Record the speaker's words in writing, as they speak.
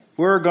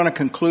We're going to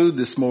conclude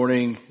this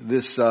morning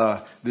this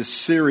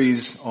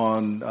series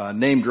on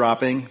name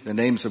dropping, the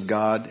names of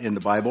God in the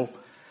Bible.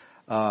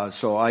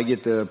 So I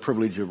get the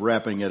privilege of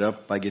wrapping it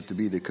up. I get to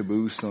be the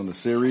caboose on the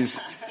series.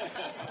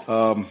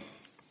 And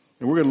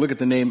we're going to look at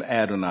the name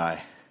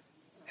Adonai.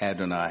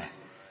 Adonai.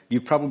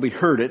 You've probably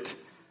heard it,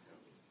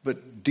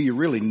 but do you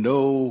really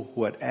know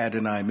what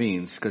Adonai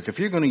means? Because if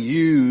you're going to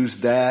use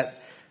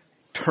that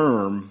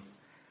term,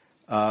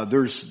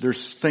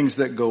 there's things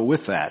that go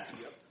with that.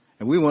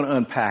 And we want to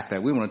unpack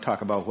that. We want to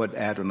talk about what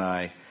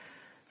Adonai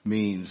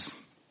means.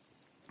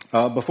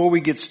 Before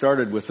we get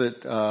started with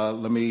it,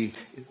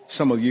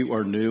 some of you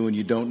are new and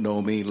you don't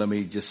know me. Let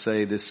me just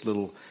say this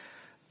little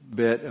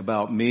bit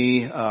about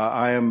me.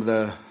 I am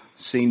the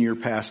senior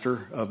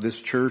pastor of this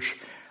church.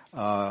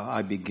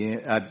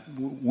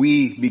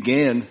 We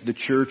began the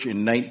church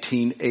in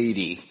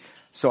 1980.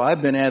 So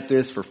I've been at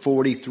this for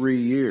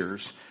 43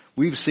 years.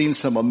 We've seen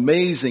some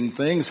amazing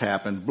things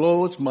happen.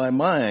 Blows my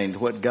mind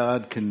what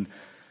God can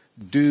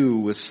do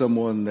with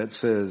someone that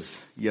says,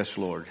 yes,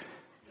 Lord.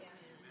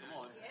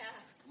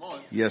 Come on.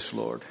 Yes,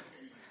 Lord.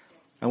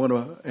 I want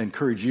to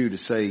encourage you to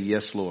say,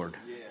 yes, Lord,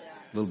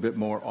 a little bit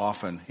more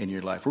often in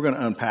your life. We're going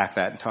to unpack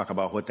that and talk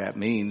about what that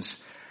means.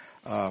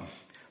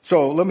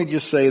 So let me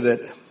just say that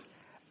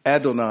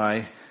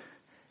Adonai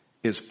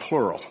is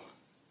plural.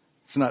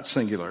 It's not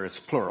singular, it's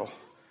plural.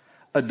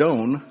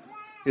 Adon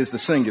is the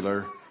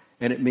singular,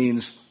 and it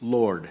means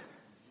Lord.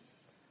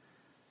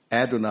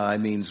 Adonai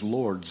means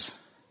lords.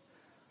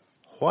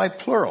 Why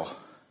plural?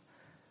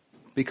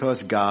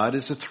 Because God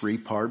is a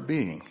three-part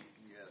being.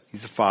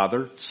 He's the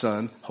Father,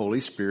 Son,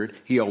 Holy Spirit.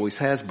 He always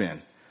has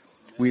been.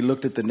 We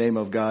looked at the name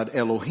of God,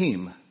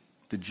 Elohim.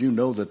 Did you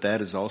know that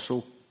that is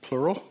also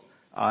plural?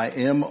 I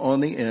am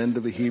on the end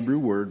of a Hebrew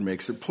word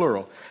makes it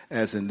plural.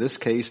 As in this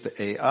case, the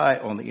AI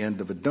on the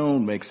end of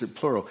Adon makes it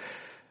plural.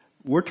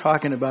 We're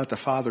talking about the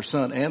Father,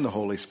 Son, and the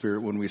Holy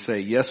Spirit when we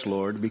say, yes,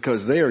 Lord,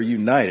 because they are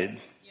united.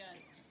 Yes.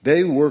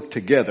 They work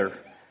together.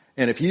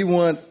 And if you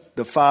want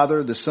the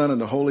Father, the Son,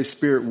 and the Holy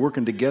Spirit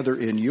working together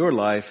in your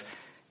life,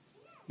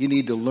 you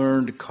need to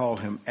learn to call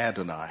him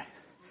Adonai.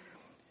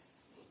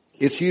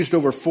 It's used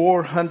over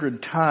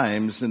 400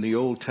 times in the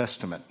Old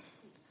Testament.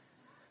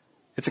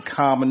 It's a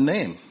common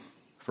name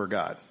for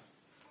God.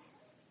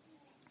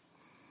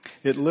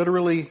 It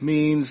literally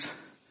means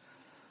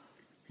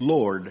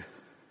Lord,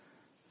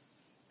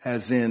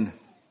 as in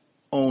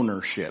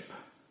ownership.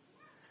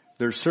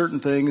 There's certain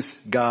things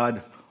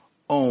God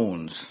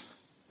owns,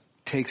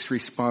 takes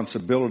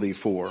responsibility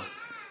for,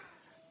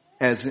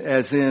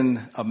 as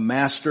in a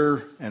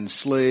master and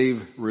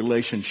slave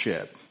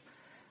relationship.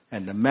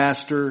 And the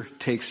master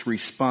takes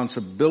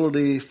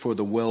responsibility for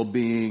the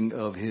well-being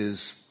of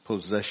his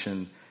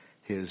possession,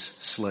 his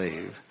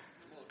slave.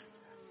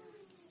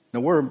 Now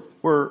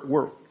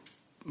we're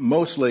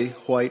mostly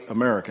white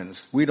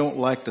Americans. We don't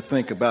like to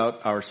think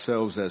about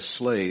ourselves as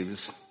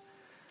slaves.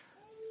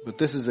 But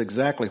this is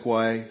exactly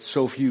why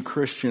so few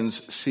Christians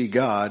see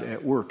God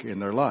at work in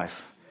their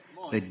life.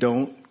 They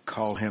don't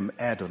call him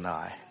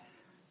Adonai.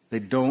 They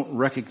don't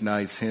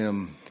recognize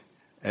him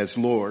as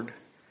Lord.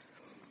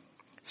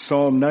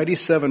 Psalm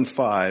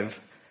 97:5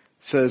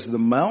 says, the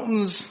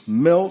mountains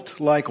melt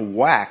like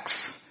wax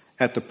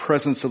at the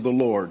presence of the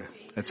Lord.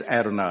 That's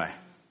Adonai.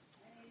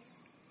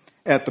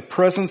 At the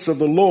presence of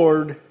the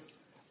Lord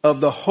of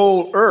the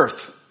whole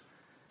earth.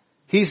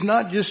 He's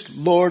not just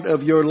Lord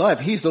of your life.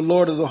 He's the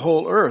Lord of the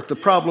whole earth. The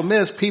problem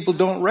is people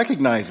don't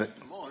recognize it.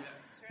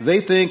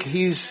 They think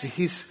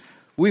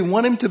we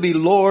want him to be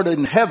Lord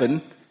in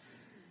heaven,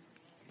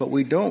 but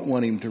we don't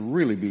want him to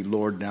really be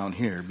Lord down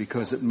here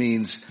because it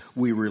means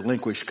we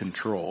relinquish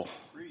control.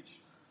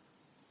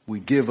 We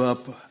give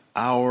up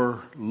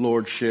our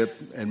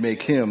lordship and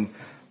make him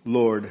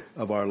Lord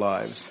of our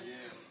lives.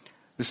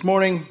 This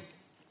morning,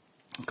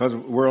 because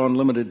we're on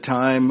limited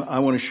time, I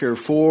want to share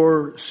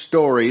 4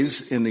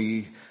 stories in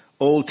the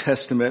Old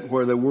Testament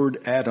where the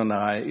word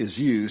Adonai is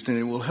used, and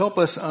it will help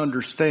us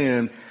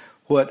understand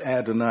what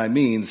Adonai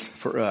means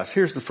for us.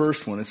 Here's the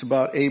first one. It's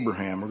about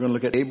Abraham. We're going to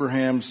look at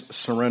Abraham's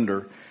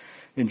surrender.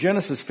 In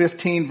Genesis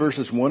 15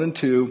 verses 1 and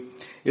 2,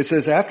 it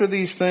says, after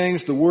these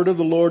things, the word of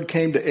the Lord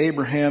came to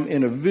Abraham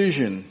in a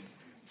vision,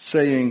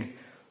 saying,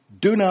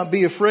 do not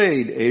be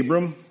afraid,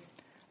 Abram.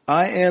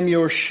 I am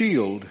your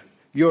shield,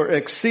 your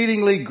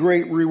exceedingly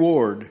great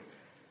reward.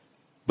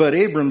 But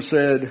Abram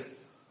said,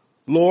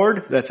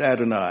 Lord, that's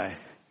Adonai.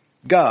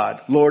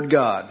 God, Lord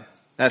God,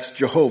 that's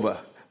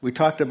Jehovah. We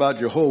talked about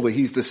Jehovah.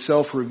 He's the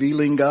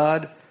self-revealing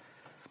God.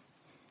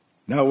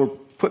 Now we're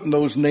putting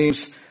those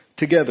names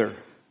together.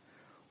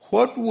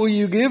 What will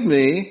you give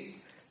me,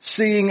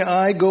 seeing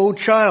I go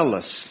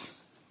childless?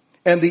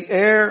 And the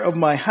heir of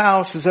my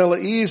house is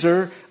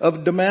Eliezer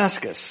of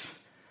Damascus.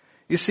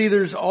 You see,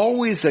 there's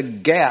always a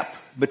gap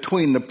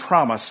between the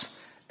promise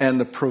and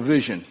the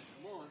provision.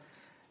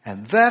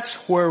 And that's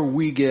where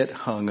we get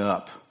hung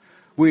up.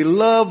 We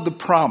love the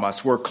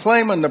promise. We're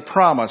claiming the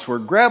promise. We're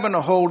grabbing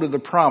a hold of the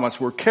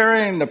promise. We're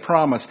carrying the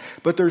promise.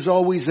 But there's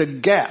always a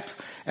gap.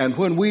 And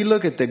when we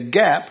look at the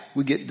gap,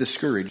 we get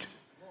discouraged.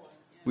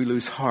 We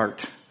lose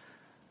heart.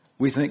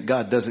 We think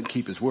God doesn't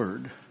keep his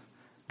word.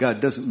 God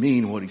doesn't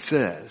mean what he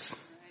says,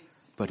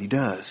 but he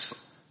does.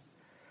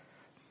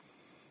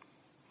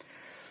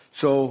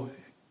 So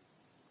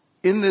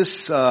in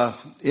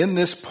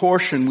this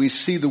portion, we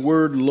see the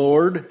word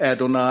Lord,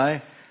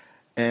 Adonai,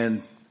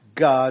 and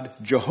God,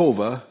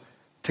 Jehovah,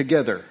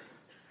 together.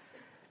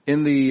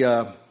 In the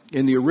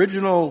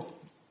original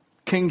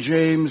King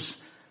James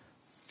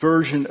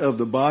version of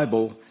the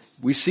Bible,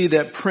 we see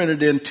that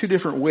printed in two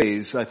different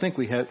ways. I think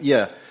we have,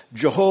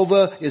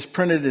 Jehovah is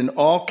printed in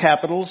all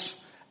capitals.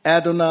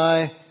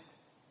 Adonai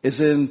is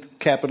in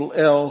capital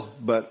L,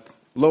 but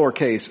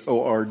lowercase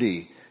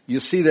O-R-D. You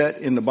see that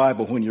in the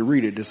Bible when you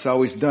read it. It's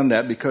always done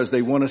that because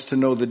they want us to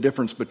know the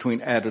difference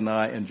between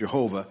Adonai and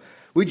Jehovah.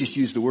 We just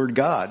use the word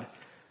God.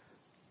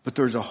 But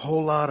there's a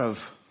whole lot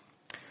of,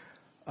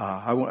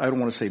 I don't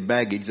want to say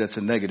baggage, that's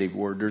a negative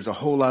word. There's a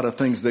whole lot of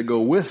things that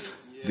go with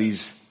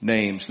these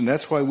names. And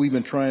that's why we've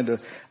been trying to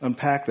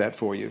unpack that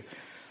for you.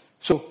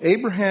 So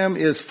Abraham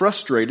is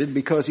frustrated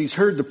because he's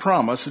heard the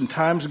promise and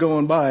time's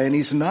going by and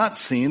he's not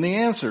seeing the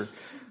answer.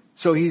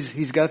 So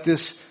he's got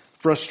this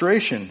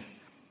frustration.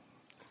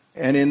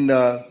 And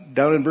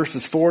down in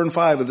verses 4 and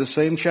 5 of the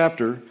same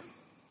chapter,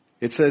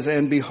 it says,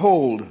 "And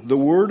behold, the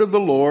word of the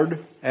Lord,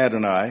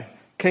 Adonai,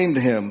 came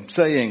to him,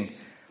 saying,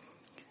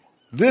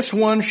 This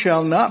one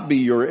shall not be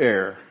your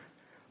heir,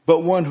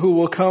 but one who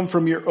will come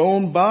from your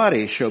own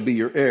body shall be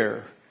your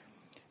heir.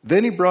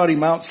 Then he brought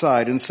him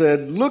outside and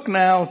said, Look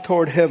now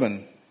toward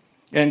heaven,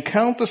 and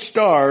count the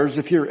stars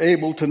if you're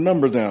able to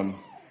number them.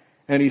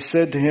 And he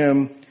said to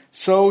him,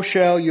 So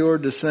shall your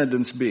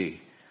descendants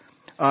be.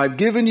 I've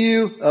given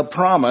you a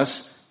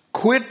promise.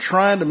 Quit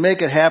trying to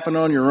make it happen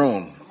on your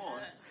own."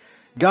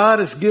 God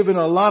has given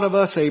a lot of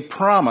us a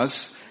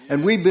promise,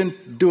 and we've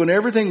been doing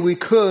everything we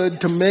could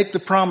to make the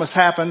promise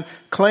happen,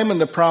 claiming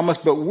the promise,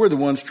 but we're the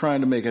ones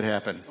trying to make it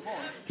happen.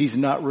 He's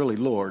not really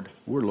Lord.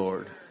 We're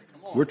Lord.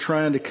 We're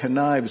trying to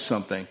connive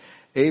something.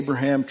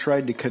 Abraham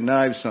tried to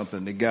connive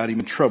something that got him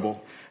in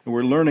trouble. And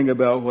we're learning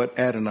about what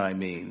Adonai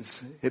means.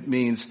 It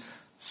means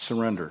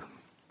surrender.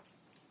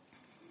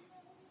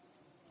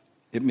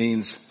 It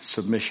means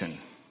submission.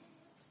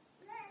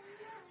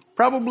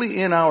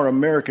 Probably in our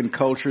American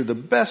culture, the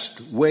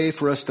best way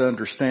for us to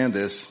understand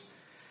this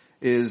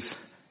is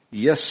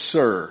yes,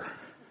 sir.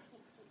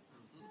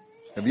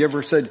 Have you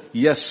ever said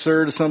yes,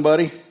 sir to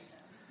somebody?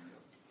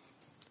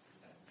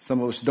 Some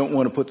of us don't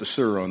want to put the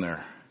sir on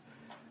there.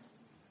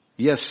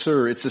 Yes,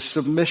 sir. It's a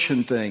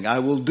submission thing. I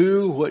will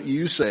do what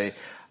you say.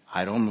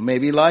 I don't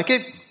maybe like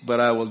it, but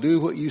I will do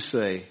what you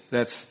say.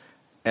 That's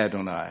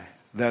Adonai.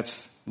 That's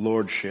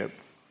lordship.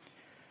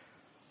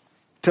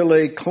 To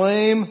lay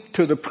claim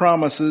to the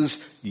promises,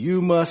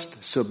 you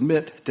must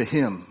submit to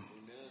him.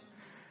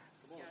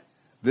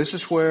 This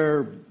is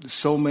where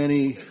so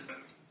many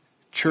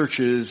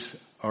churches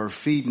are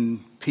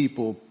feeding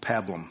people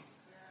pablum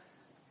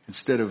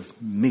instead of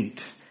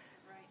meat.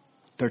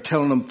 They're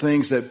telling them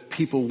things that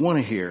people want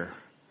to hear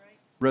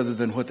rather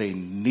than what they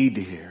need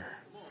to hear.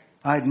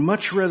 I'd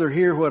much rather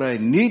hear what I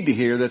need to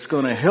hear that's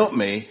going to help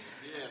me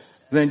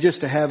than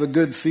just to have a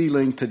good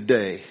feeling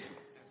today.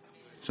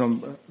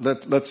 So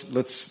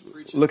let's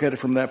look at it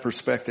from that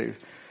perspective.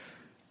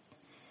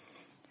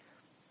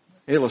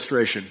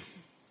 Illustration.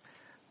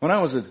 When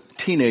I was a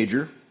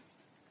teenager,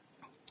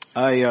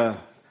 I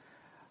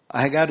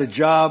got a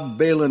job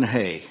baling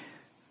hay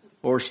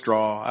or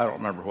straw. I don't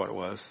remember what it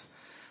was.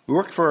 We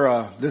worked for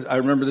I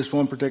remember this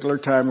one particular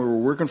time we were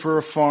working for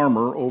a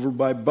farmer over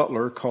by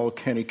Butler called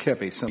Kenny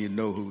Kepi. Some of you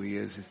know who he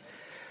is.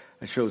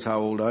 That shows how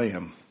old I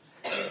am.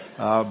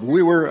 I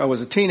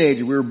was a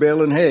teenager. We were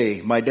baling hay.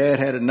 My dad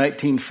had a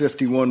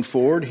 1951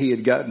 Ford. He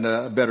had gotten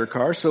a better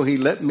car, so he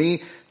let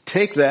me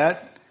take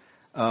that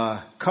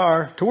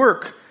car to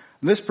work.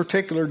 And this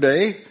particular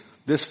day,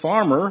 this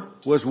farmer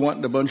was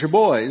wanting a bunch of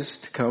boys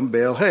to come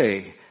bale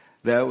hay.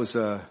 That was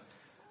a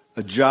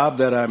job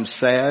that I'm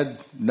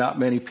sad not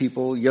many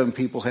people, young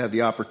people, have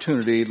the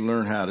opportunity to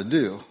learn how to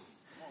do.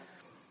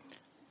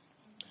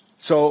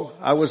 So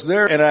I was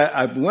there, and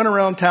I went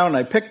around town and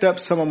I picked up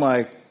some of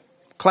my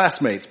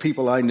classmates,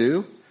 people I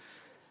knew,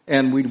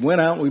 and we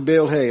went out and we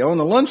baled hay. On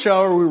the lunch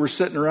hour, we were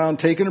sitting around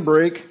taking a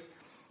break,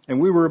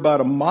 and we were about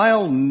a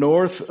mile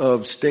north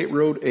of State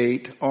Road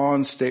 8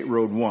 on State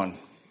Road 1.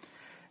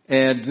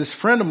 And this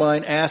friend of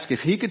mine asked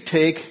if he could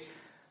take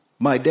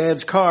my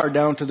dad's car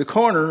down to the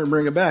corner and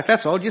bring it back.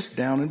 That's all, just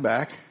down and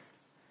back.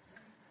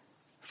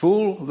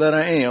 Fool that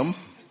I am,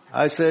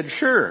 I said,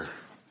 sure.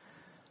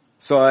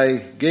 So I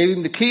gave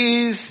him the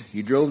keys.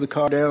 He drove the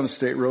car down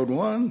State Road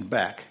 1,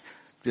 back.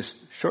 Just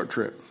short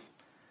trip.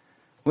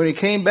 When he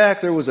came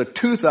back, there was a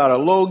tooth out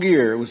of low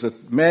gear. It was a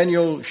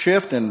manual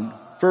shift, and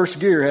first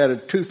gear had a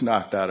tooth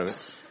knocked out of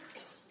it.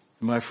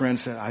 My friend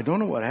said, I don't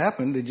know what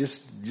happened. They just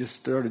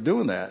started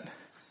doing that.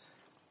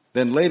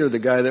 Then later, the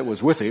guy that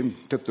was with him,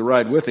 took the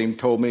ride with him,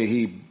 told me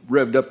he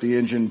revved up the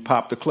engine,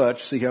 popped the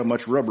clutch, see how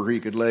much rubber he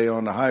could lay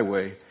on the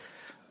highway.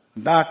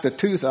 Knocked the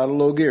tooth out of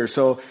low gear.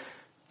 So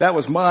that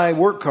was my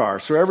work car.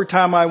 So every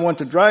time I went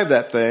to drive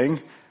that thing,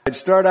 I'd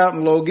start out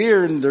in low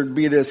gear and there'd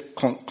be this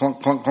clunk,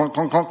 clunk, clunk, clunk,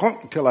 clunk, clunk,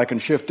 clunk until I can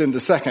shift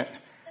into second.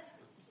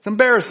 It's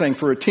embarrassing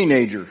for a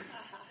teenager.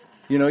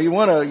 You know, you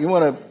want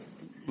to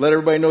let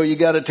everybody know you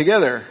got it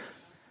together.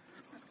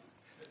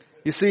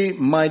 You see,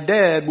 my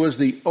dad was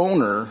the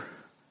owner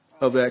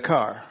of that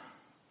car.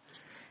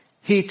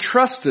 He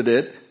trusted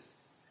it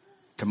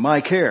to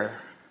my care.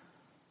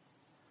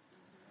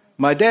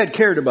 My dad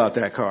cared about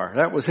that car.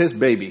 That was his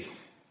baby.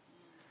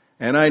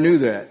 And I knew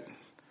that.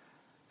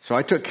 So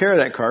I took care of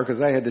that car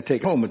because I had to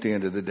take it home at the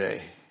end of the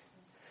day.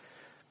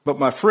 But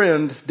my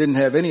friend didn't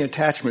have any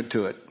attachment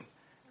to it.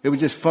 It was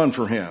just fun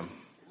for him.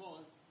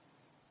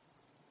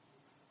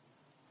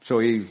 So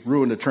he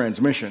ruined the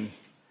transmission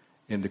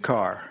in the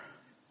car.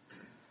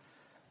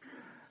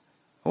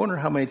 I wonder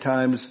how many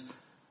times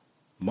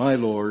my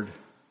Lord,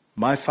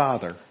 my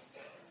Father,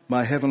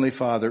 my Heavenly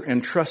Father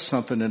entrusts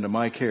something into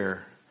my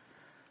care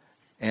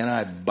and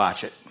I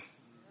botch it.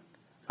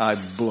 I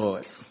blow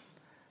it.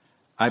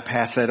 I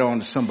pass that on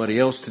to somebody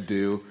else to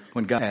do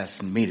when God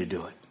asked me to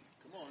do it.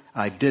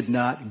 I did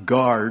not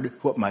guard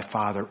what my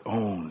Father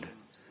owned.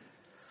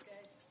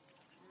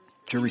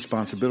 It's your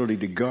responsibility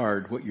to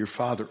guard what your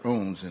Father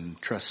owns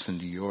and trusts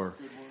into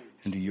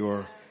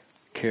your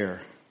care.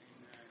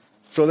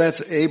 So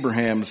that's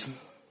Abraham's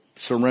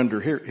surrender.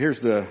 Here's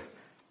the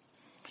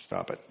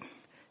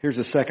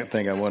second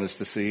thing I want us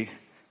to see.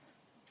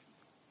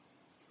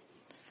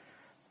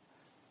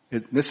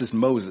 This is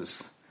Moses.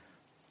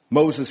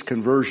 Moses'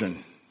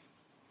 conversion.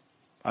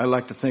 I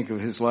like to think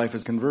of his life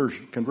as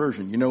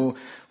conversion. You know,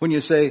 when you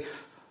say,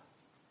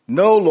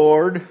 no,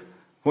 Lord,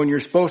 when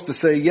you're supposed to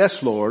say,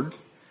 yes, Lord,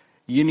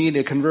 you need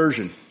a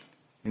conversion.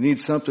 You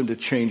need something to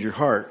change your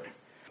heart.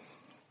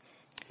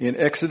 In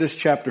Exodus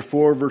chapter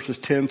 4, verses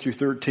 10 through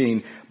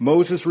 13,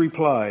 Moses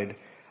replied,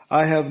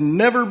 I have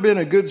never been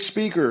a good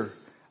speaker.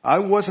 I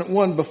wasn't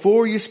one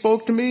before you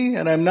spoke to me,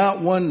 and I'm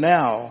not one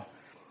now.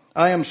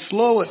 I am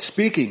slow at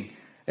speaking,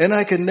 and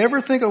I can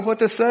never think of what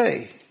to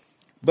say.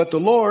 But the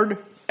Lord,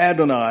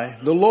 Adonai,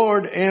 the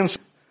Lord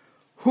answered,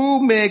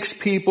 who makes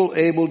people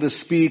able to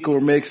speak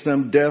or makes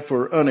them deaf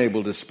or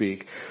unable to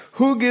speak?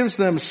 Who gives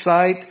them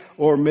sight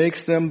or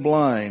makes them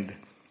blind?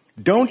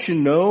 Don't you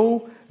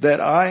know that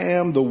I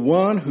am the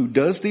one who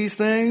does these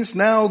things?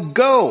 Now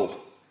go.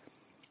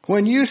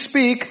 When you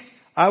speak,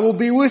 I will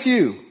be with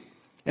you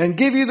and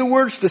give you the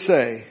words to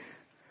say.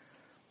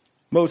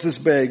 Moses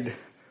begged,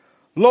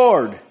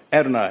 Lord,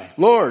 Adonai,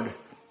 Lord,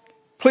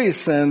 please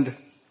send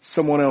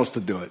someone else to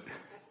do it.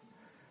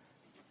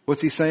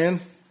 What's he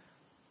saying?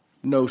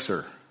 No,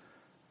 sir.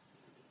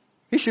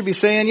 He should be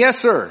saying, yes,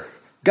 sir.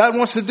 God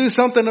wants to do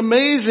something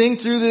amazing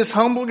through this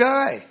humble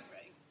guy.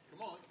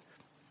 Come on.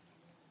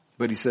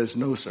 But he says,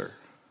 no, sir.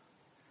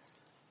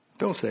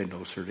 Don't say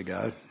no, sir, to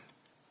God.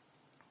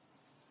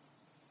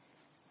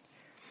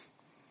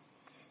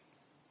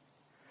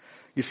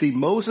 You see,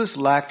 Moses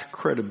lacked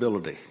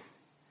credibility.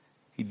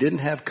 He didn't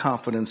have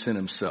confidence in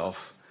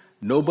himself.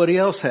 Nobody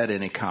else had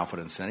any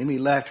confidence in him. He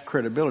lacked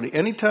credibility.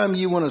 Anytime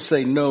you want to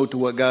say no to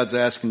what God's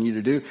asking you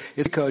to do,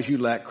 it's because you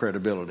lack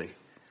credibility.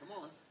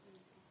 Come on.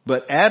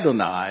 But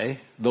Adonai,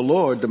 the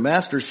Lord, the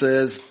Master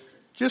says,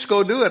 just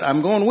go do it.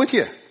 I'm going with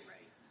you.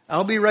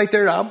 I'll be right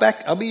there.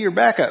 I'll be your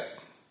backup.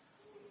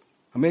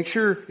 I'll make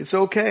sure it's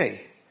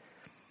okay.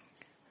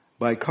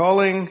 By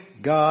calling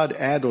God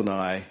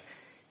Adonai,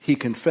 he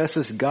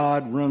confesses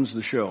God runs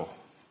the show.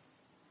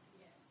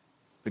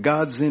 The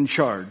God's in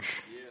charge.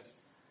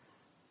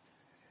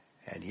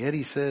 And yet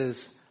he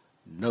says,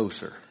 no,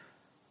 sir.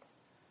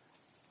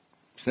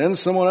 Send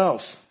someone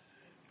else.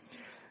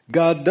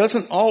 God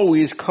doesn't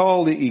always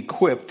call the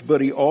equipped, but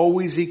he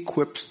always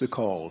equips the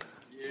called.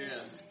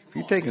 Yes. If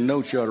you're taking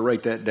notes, you ought to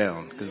write that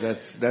down, because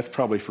that's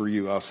probably for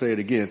you. I'll say it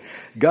again.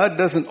 God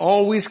doesn't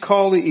always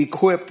call the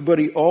equipped, but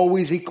he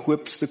always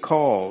equips the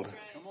called.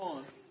 Come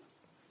on.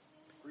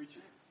 Preach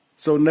it.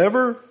 So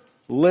never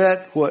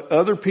let what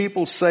other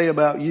people say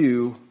about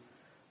you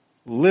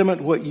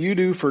limit what you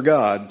do for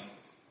God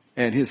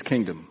and his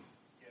kingdom.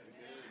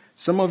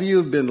 Some of you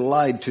have been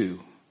lied to.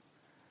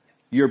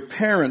 Your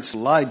parents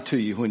lied to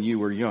you when you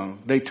were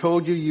young. They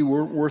told you you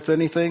weren't worth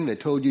anything. They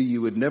told you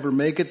you would never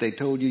make it. They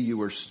told you you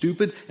were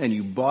stupid, and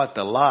you bought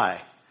the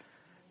lie.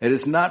 It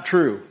is not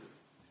true.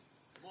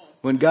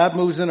 When God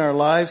moves in our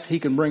lives, he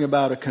can bring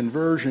about a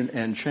conversion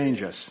and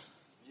change us.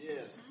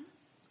 Yes.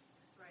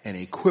 And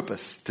equip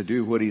us to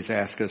do what he's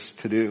asked us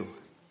to do.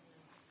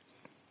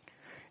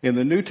 In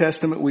the New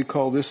Testament, we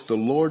call this the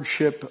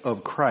Lordship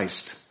of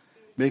Christ.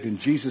 Making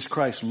Jesus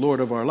Christ Lord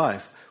of our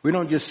life. We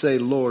don't just say,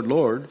 Lord,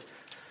 Lord.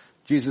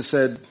 Jesus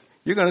said,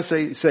 you're going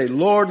to say,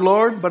 Lord,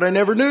 Lord, but I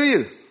never knew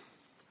you.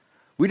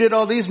 We did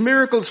all these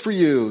miracles for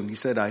you. And he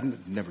said, I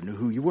never knew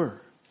who you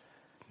were.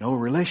 No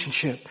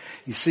relationship.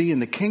 You see, in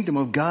the kingdom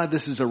of God,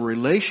 this is a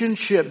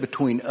relationship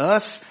between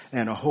us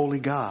and a holy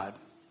God.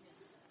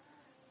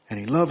 And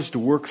he loves to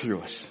work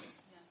through us.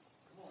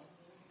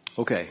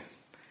 Okay,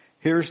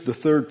 here's the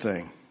third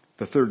thing,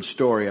 the third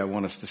story I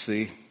want us to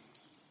see.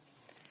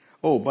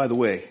 Oh, by the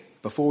way,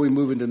 before we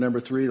move into number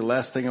 3, the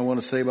last thing I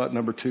want to say about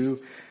number 2,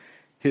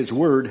 his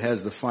word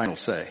has the final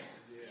say.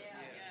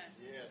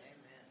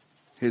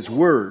 His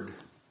word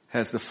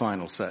has the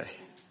final say.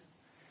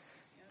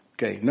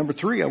 Okay, number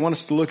 3, I want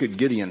us to look at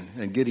Gideon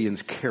and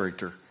Gideon's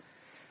character.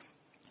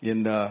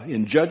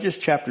 In Judges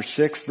chapter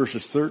 6,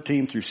 verses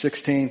 13 through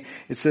 16,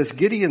 it says,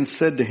 Gideon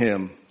said to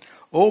him,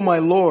 "O my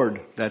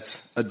Lord," that's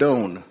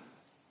Adon.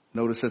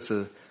 Notice that's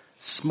a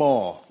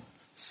small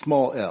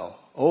L.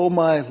 "O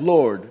my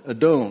Lord,"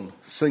 Adon,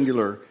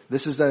 singular.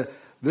 This is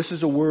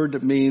a word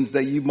that means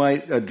that you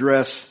might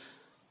address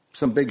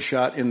some big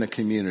shot in the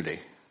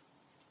community.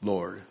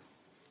 Lord.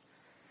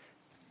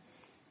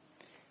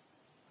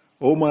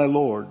 "O my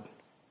Lord,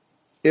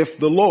 if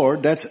the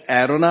Lord," that's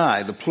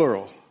Adonai, the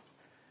plural,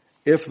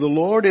 "if the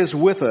Lord is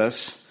with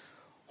us,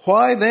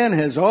 why then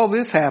has all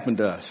this happened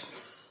to us?"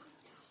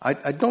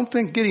 I don't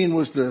think Gideon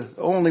was the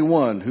only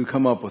one who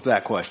come up with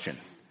that question.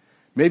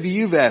 Maybe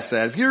you've asked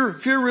that. If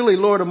you're really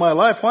Lord of my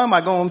life, why am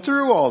I going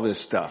through all this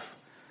stuff?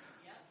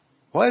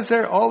 Why is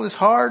there all this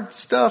hard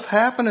stuff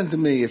happening to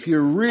me if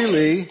you're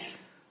really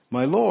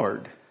my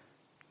Lord?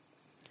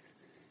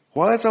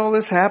 Why has all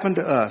this happened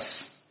to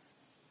us?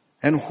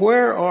 And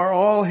where are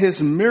all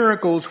his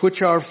miracles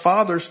which our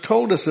fathers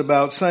told us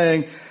about,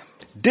 saying,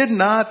 "Did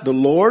not the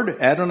Lord,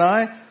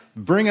 Adonai,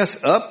 bring us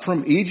up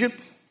from Egypt?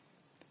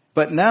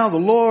 But now the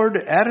Lord,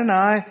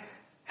 Adonai,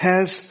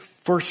 has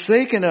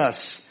forsaken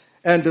us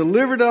and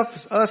delivered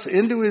us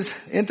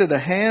into the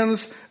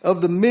hands of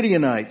the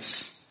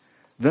Midianites."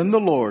 Then the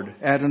Lord,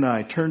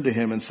 Adonai, turned to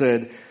him and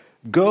said,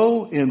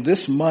 "Go in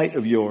this might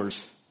of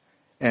yours,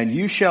 and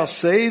you shall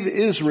save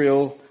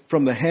Israel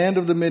from the hand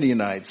of the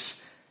Midianites.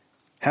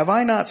 Have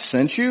I not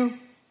sent you?"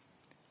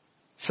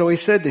 So he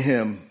said to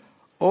him,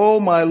 "O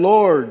my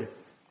Lord,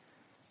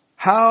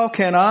 how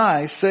can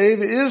I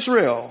save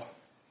Israel?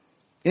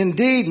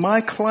 Indeed,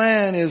 my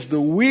clan is the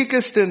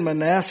weakest in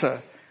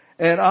Manasseh,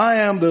 and I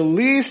am the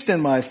least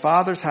in my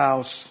father's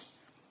house."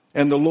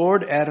 And the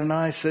Lord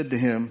Adonai said to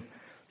him,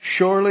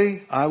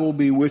 "Surely I will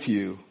be with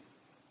you,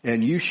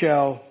 and you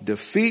shall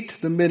defeat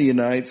the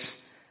Midianites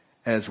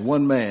as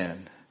one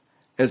man,"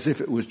 as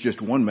if it was just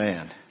one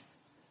man.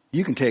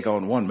 You can take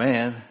on one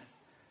man.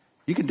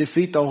 You can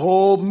defeat the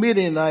whole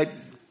Midianite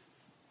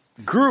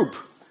group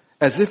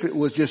as if it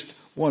was just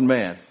one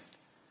man.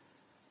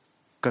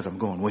 Because I'm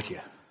going with you.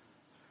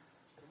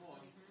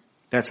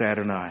 That's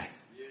Adonai.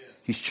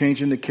 He's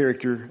changing the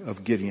character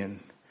of Gideon.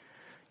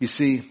 You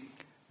see,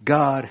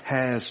 God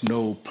has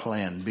no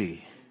plan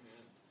B.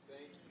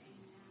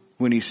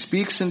 When he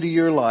speaks into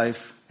your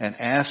life and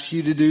asks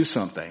you to do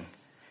something,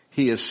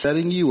 he is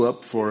setting you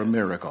up for a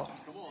miracle.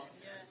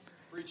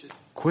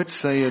 Quit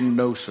saying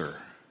no, sir.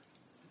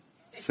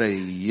 Say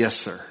yes,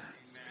 sir.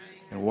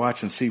 And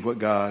watch and see what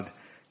God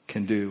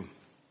can do.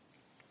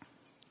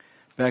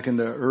 Back in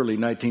the early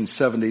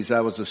 1970s,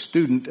 I was a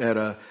student at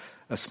a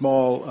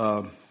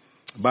small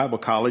Bible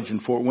college in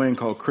Fort Wayne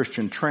called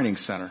Christian Training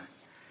Center.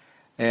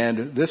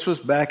 And this was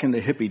back in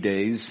the hippie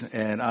days,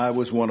 and I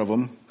was one of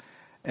them.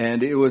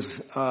 And it was,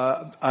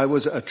 I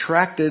was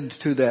attracted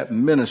to that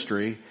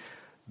ministry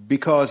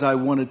because I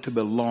wanted to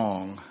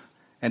belong.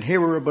 And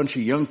here were a bunch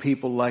of young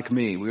people like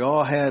me. We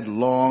all had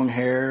long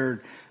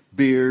hair,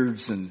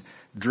 beards, and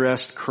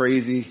dressed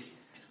crazy.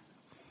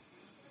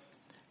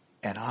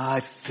 And I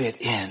fit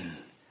in.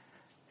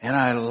 And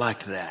I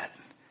liked that.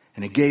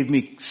 And it gave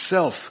me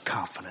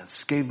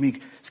self-confidence, gave me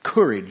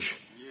courage.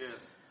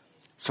 Yes.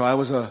 So I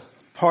was a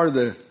part of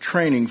the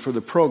training for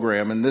the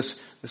program, and this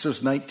was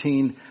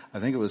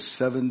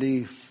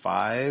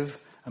 75,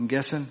 I'm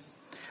guessing.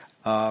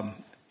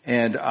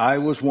 And I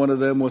was one of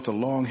them with the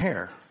long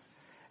hair.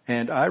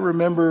 And I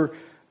remember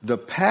the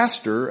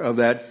pastor of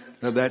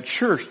that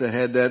church that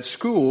had that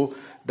school,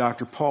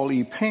 Dr. Paul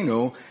E.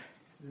 Pano,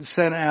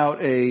 sent out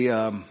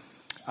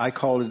I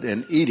called it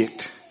an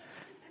edict,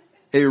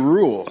 a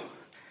rule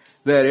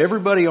that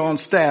everybody on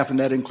staff, and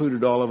that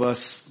included all of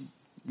us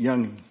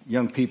young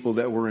people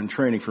that were in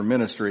training for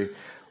ministry,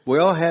 we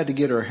all had to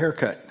get our hair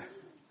cut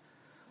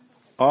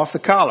off the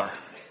collar.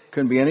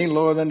 Couldn't be any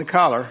lower than the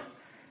collar,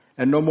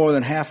 and no more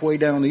than halfway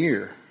down the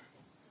ear.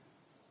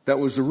 That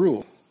was the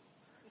rule.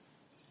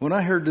 When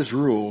I heard this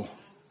rule,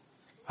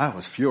 I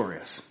was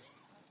furious.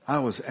 I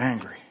was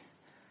angry.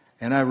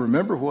 And I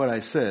remember what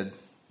I said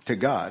to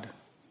God.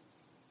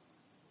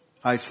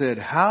 I said,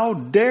 "How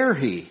dare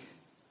he?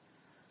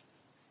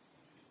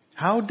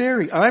 How dare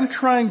he? I'm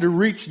trying to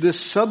reach this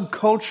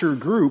subculture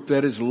group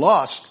that is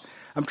lost.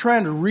 I'm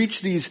trying to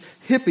reach these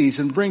hippies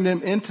and bring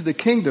them into the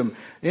kingdom,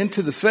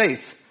 into the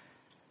faith.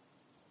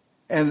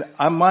 And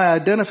my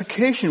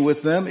identification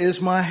with them is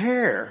my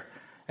hair.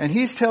 And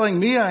he's telling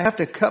me I have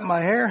to cut my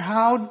hair?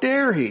 How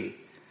dare he?"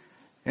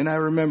 And I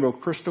remember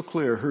crystal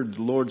clear, heard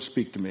the Lord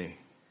speak to me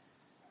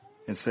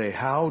and say,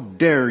 "How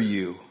dare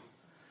you?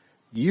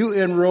 You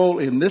enroll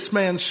in this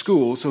man's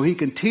school so he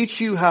can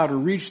teach you how to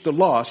reach the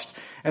lost.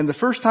 And the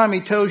first time he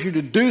tells you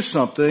to do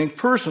something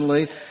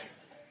personally,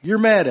 you're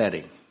mad at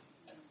him.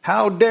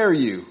 How dare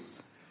you?"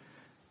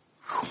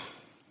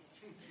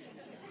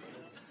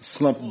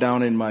 Slumped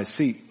down in my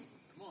seat,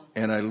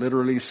 and I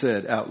literally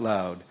said out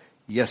loud,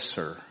 "Yes,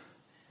 sir."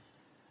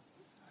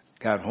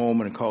 got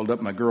home and called up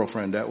my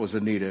girlfriend. That was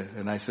Anita.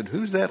 And I said,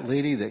 who's that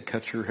lady that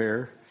cuts her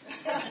hair?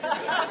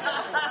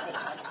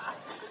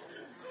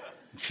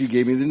 She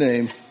gave me the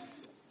name.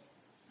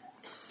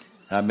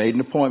 I made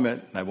an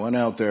appointment. I went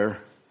out there.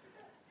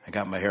 I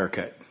got my hair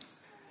cut.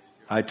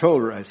 I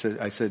told her, I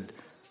said,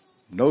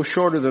 no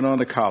shorter than on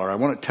the collar. I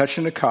want it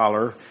touching the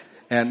collar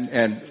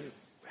and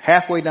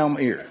halfway down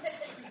my ear.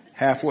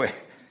 Halfway.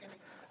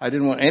 I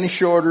didn't want any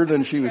shorter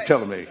than she was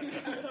telling me.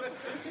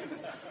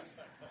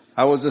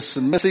 I was a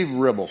submissive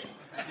rebel.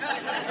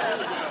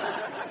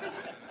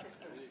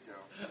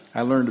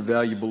 I learned a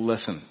valuable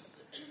lesson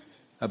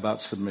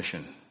about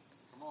submission.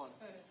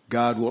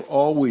 God will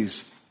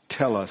always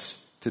tell us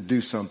to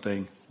do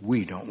something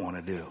we don't want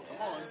to do.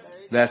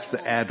 That's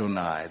the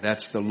Adonai.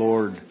 That's the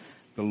Lord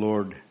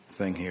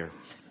thing here.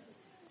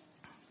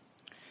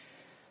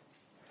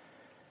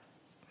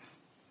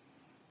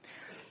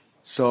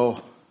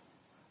 So,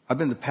 I've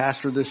been the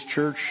pastor of this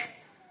church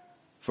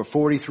for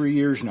 43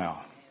 years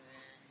now.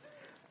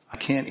 I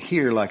can't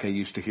hear like I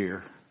used to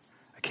hear.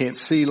 I can't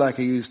see like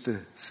I used to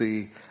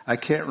see. I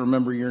can't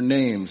remember your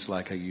names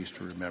like I used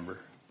to remember.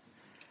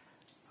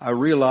 I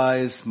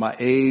realize my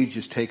age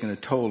is taking a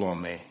toll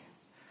on me.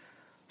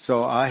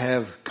 So I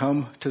have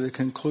come to the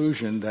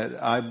conclusion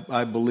that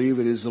I believe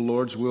it is the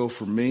Lord's will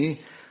for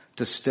me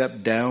to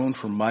step down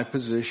from my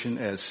position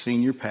as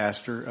senior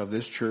pastor of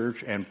this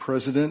church and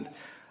president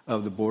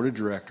of the board of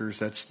directors.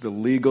 That's the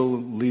legal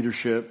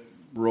leadership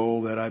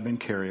role that I've been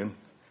carrying.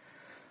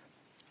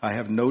 I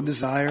have no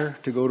desire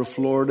to go to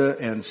Florida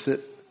and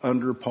sit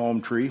under a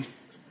palm tree.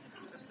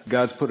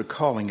 God's put a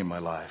calling in my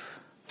life.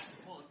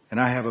 And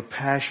I have a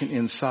passion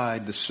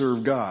inside to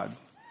serve God.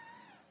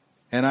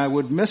 And I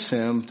would miss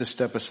him to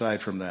step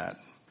aside from that.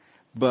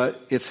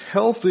 But it's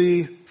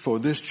healthy for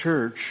this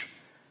church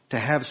to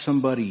have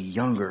somebody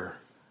younger,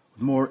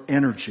 with more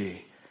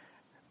energy,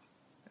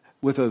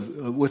 with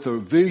a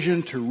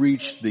vision to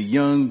reach the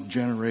young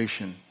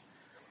generation.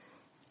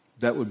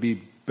 That would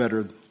be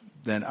better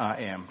than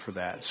I am for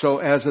that. So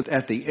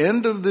at the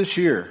end of this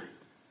year,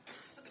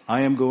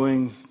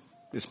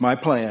 it's my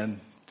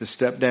plan to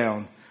step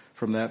down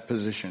from that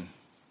position.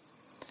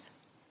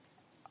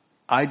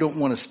 I don't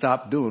want to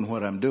stop doing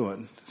what I'm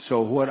doing.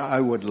 So what I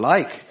would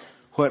like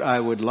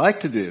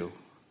to do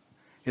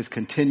is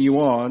continue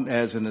on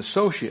as an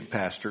associate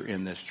pastor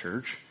in this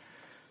church,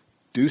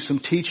 do some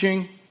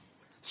teaching,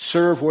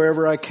 serve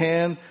wherever I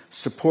can,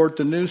 support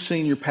the new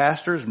senior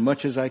pastor as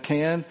much as I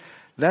can.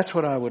 That's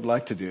what I would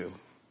like to do.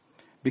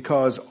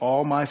 Because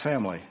all my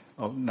family,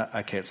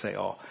 I can't say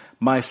all,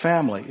 my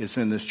family is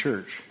in this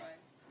church.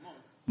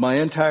 My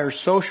entire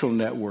social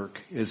network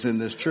is in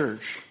this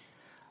church.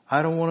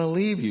 I don't want to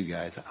leave you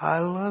guys. I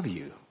love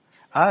you.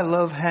 I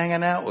love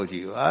hanging out with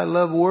you. I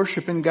love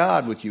worshiping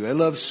God with you. I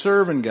love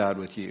serving God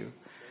with you.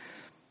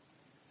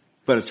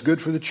 But it's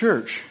good for the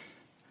church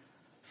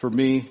for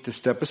me to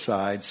step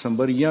aside,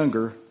 somebody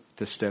younger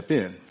to step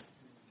in.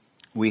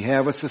 We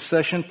have a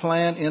succession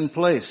plan in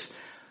place.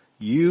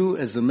 You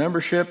as the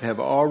membership have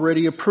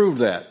already approved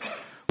that.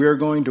 We are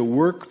going to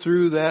work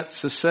through that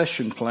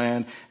succession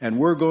plan, and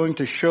we're going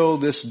to show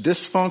this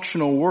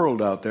dysfunctional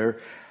world out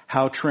there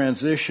how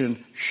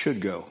transition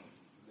should go.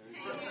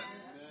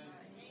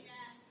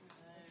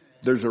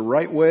 There's a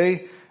right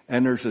way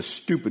and there's a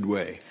stupid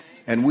way.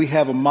 And we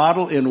have a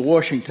model in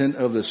Washington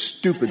of the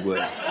stupid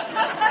way.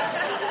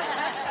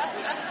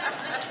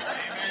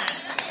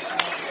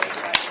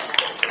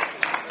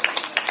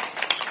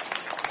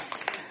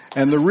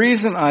 And the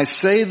reason I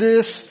say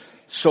this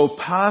so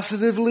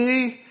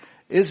positively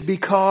is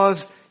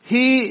because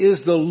he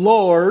is the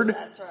Lord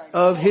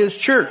of his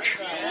church.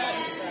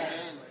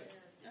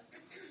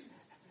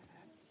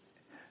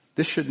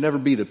 This should never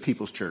be the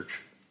people's church.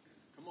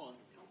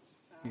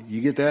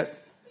 You get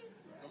that?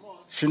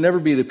 Should never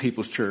be the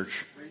people's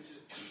church.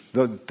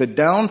 The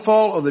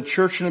downfall of the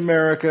church in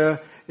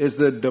America is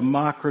the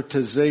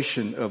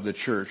democratization of the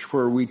church,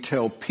 where we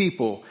tell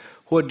people,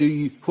 what do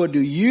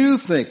you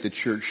think the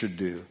church should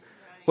do?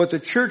 What the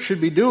church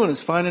should be doing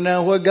is finding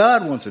out what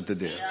God wants it to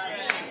do.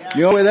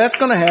 You know, that's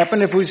going to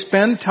happen if we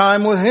spend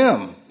time with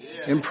him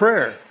in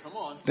prayer.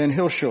 Then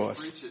he'll show us.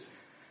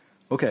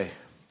 Okay,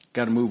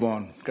 got to move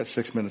on. Got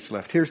 6 minutes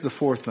left. Here's the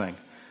fourth thing.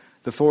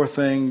 The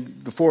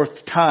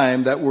fourth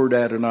time that word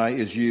Adonai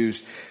is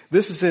used.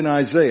 This is in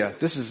Isaiah.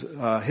 This is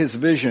his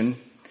vision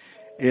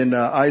in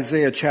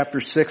Isaiah chapter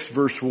 6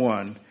 verse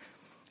 1.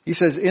 He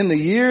says, in the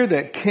year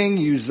that King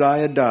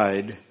Uzziah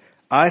died,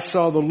 I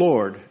saw the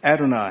Lord,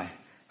 Adonai,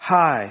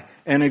 high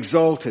and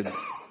exalted,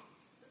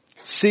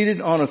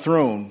 seated on a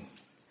throne,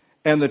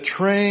 and the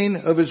train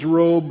of his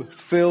robe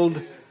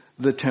filled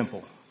the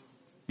temple.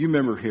 You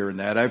remember hearing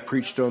that. I've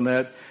preached on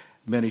that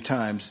many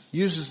times.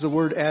 Uses the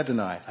word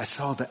Adonai. I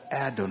saw the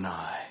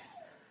Adonai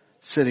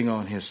sitting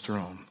on his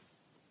throne.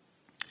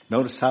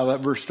 Notice how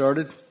that verse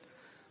started?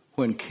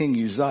 When King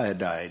Uzziah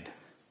died,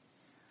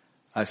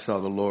 I saw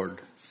the Lord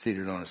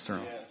seated on his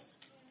throne.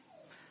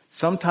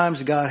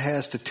 Sometimes God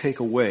has to take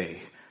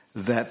away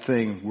that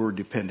thing we're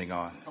depending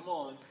on.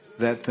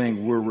 That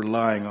thing we're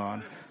relying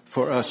on.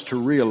 for us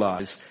to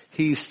realize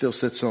he still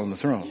sits on the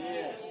throne.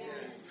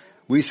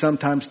 We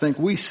sometimes think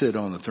we sit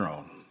on the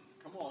throne.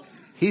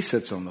 He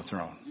sits on the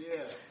throne.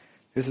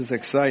 This is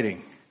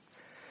exciting.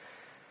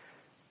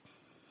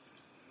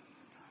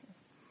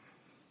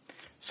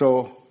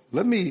 So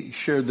let me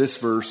share this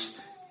verse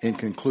in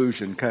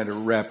conclusion, kind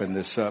of wrapping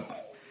this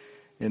up.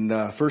 In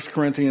 1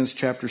 Corinthians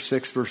chapter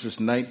 6, verses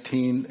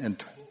 19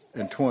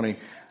 and 20,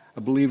 I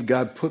believe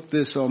God put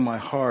this on my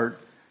heart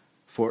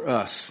for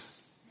us,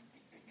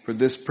 for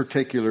this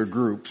particular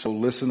group. So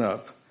listen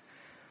up.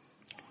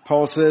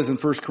 Paul says in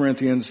 1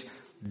 Corinthians,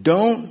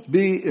 don't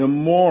be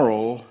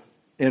immoral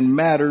in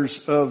matters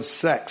of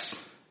sex.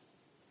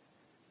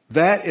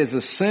 That is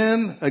a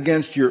sin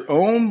against your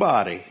own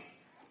body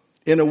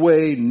in a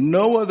way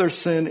no other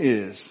sin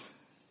is.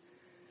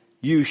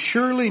 You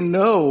surely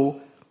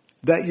know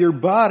that your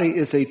body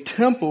is a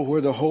temple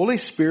where the Holy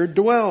Spirit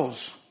dwells.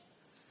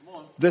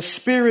 The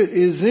Spirit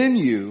is in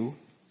you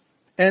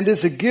and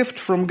is a gift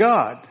from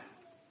God.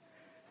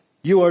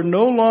 You are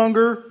no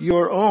longer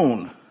your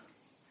own.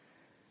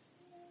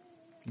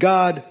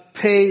 God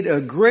paid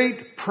a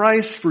great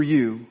price for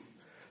you,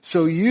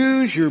 so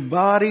use your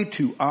body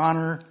to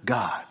honor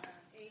God.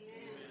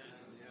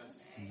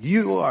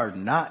 You are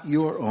not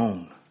your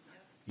own.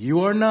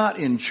 You are not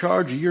in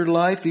charge of your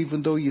life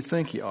even though you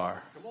think you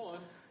are.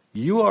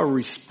 You are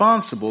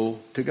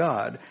responsible to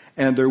God.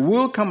 And there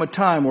will come a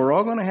time where we're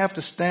all going to have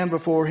to stand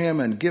before him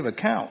and give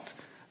account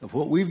of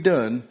what we've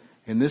done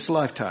in this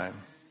lifetime.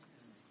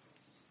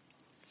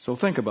 So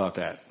think about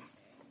that.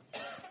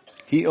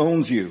 He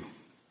owns you.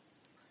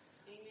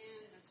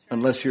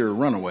 Unless you're a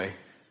runaway.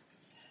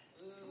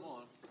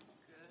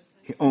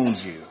 He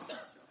owns you.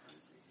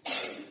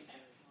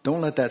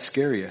 Don't let that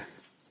scare you.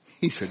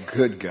 He's a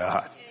good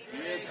God.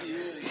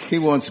 He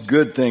wants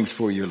good things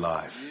for your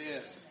life.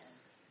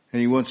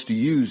 And he wants to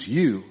use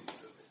you.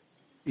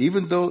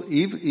 Even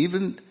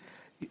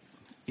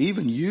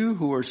you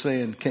who are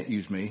saying, can't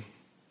use me.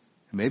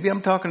 Maybe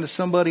I'm talking to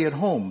somebody at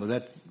home. But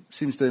that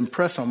seems to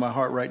impress on my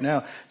heart right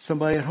now.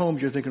 Somebody at home,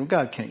 you're thinking,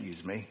 God can't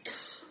use me.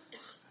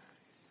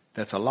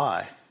 That's a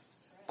lie.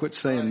 Quit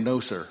saying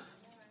no, sir.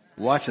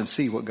 Watch and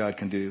see what God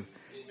can do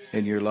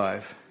in your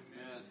life.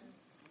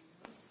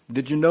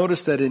 Did you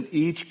notice that in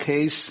each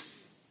case,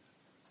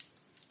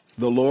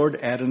 the Lord,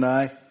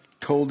 Adonai,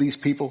 told these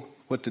people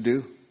what to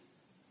do?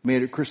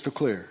 Made it crystal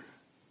clear.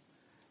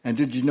 And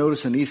did you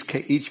notice in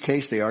each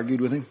case they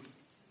argued with him?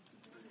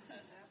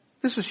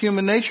 This is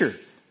human nature.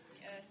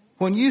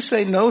 When you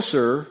say no,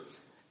 sir,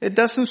 it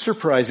doesn't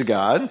surprise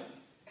God.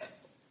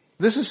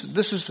 This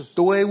is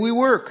the way we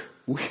work.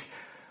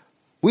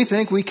 We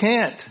think we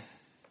can't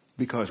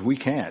because we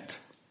can't.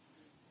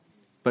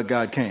 But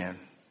God can.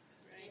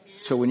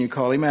 So when you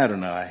call him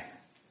Adonai,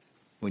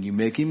 when you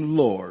make him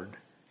Lord,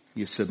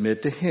 you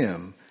submit to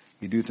him,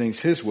 you do things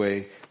his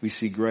way, we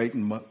see great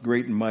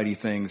and mighty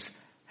things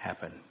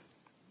happen.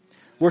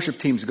 Worship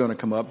team's going to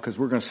come up because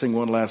we're going to sing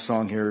one last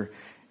song here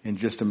in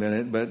just a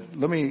minute. But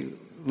let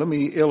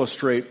me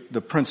illustrate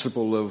the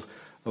principle of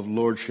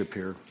lordship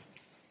here.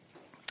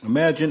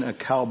 Imagine a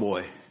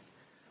cowboy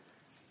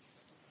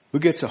who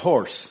gets a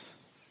horse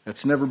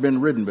that's never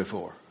been ridden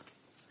before.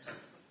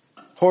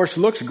 Horse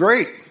looks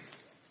great.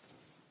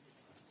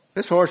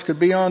 This horse could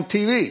be on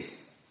TV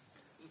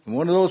in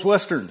one of those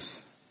westerns.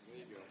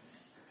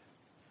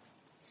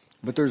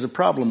 But there's a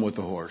problem with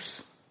the horse.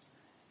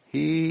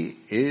 He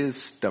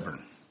is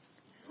stubborn.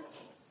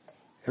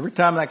 Every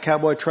time that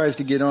cowboy tries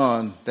to get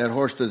on, that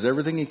horse does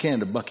everything he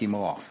can to buck him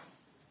off.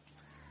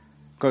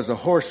 Because the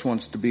horse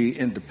wants to be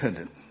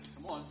independent.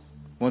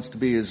 Wants to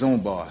be his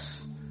own boss.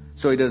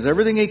 So he does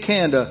everything he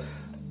can to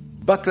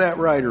buck that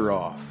rider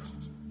off.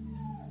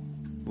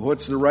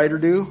 What's the rider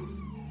do?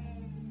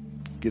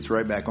 Gets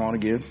right back on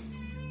again.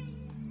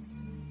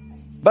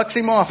 Bucks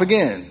him off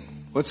again.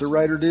 What's the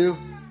rider do?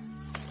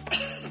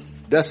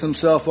 Dusts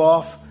himself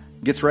off,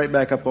 gets right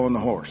back up on the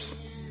horse.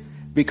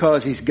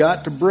 Because he's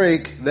got to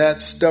break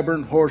that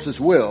stubborn horse's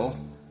will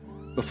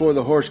before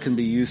the horse can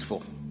be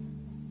useful.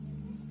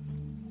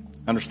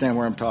 Understand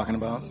where I'm talking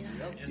about?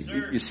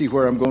 Yes, you see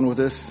where I'm going with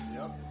this?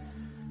 Yep.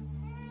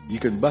 You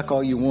can buck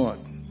all you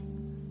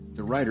want.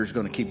 The rider's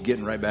going to keep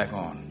getting right back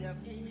on. Yep.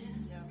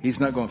 He's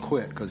not going to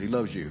quit because he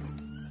loves you.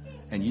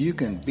 And you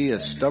can be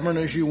as stubborn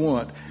as you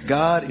want.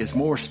 God is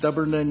more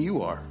stubborn than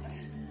you are.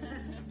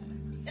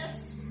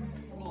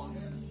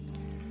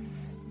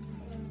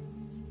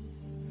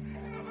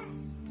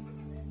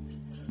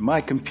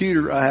 My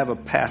computer, I have a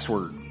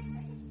password.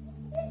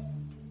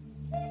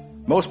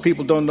 Most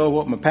people don't know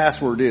what my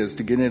password is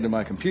to get into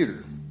my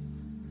computer.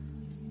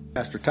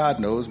 Pastor Todd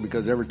knows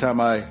because every time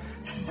I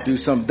do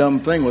some dumb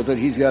thing with it,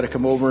 he's got to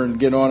come over and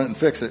get on it and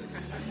fix it.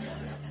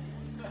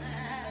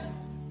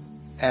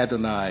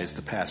 Adonai is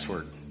the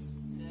password.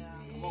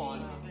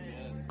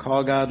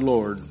 Call God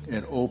Lord.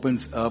 It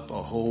opens up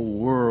a whole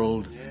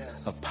world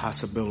of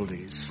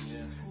possibilities.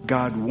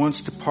 God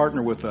wants to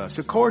partner with us.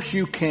 Of course,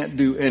 you can't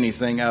do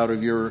anything out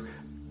of your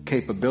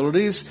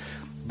capabilities,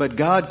 but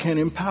God can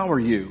empower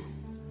you.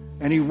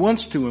 And he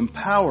wants to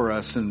empower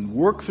us and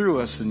work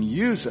through us and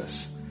use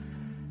us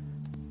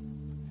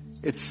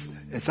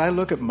as I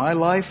look at my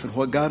life and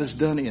what God has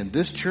done in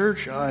this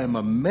church, I am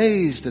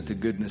amazed at the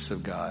goodness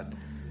of God.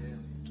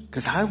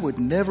 Because I would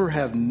never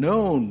have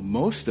known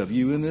most of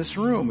you in this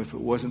room if it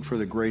wasn't for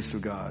the grace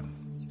of God.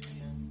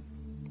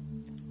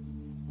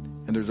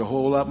 And there's a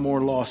whole lot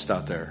more lost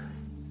out there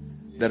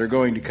that are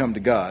going to come to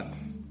God.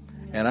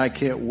 And I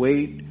can't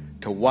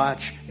wait to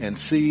watch and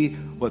see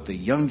what the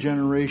young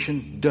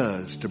generation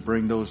does to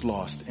bring those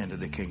lost into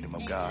the kingdom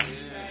of God.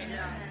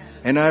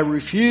 And I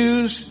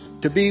refuse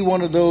to be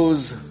one of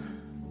those,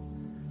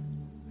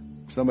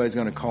 somebody's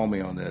going to call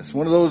me on this,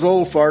 one of those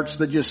old farts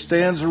that just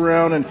stands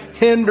around and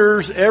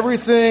hinders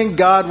everything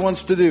God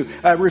wants to do.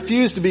 I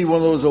refuse to be one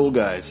of those old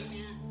guys.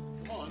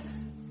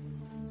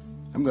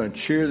 I'm going to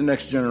cheer the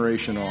next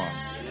generation on.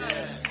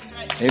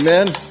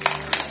 Amen.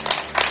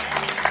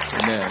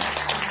 Amen.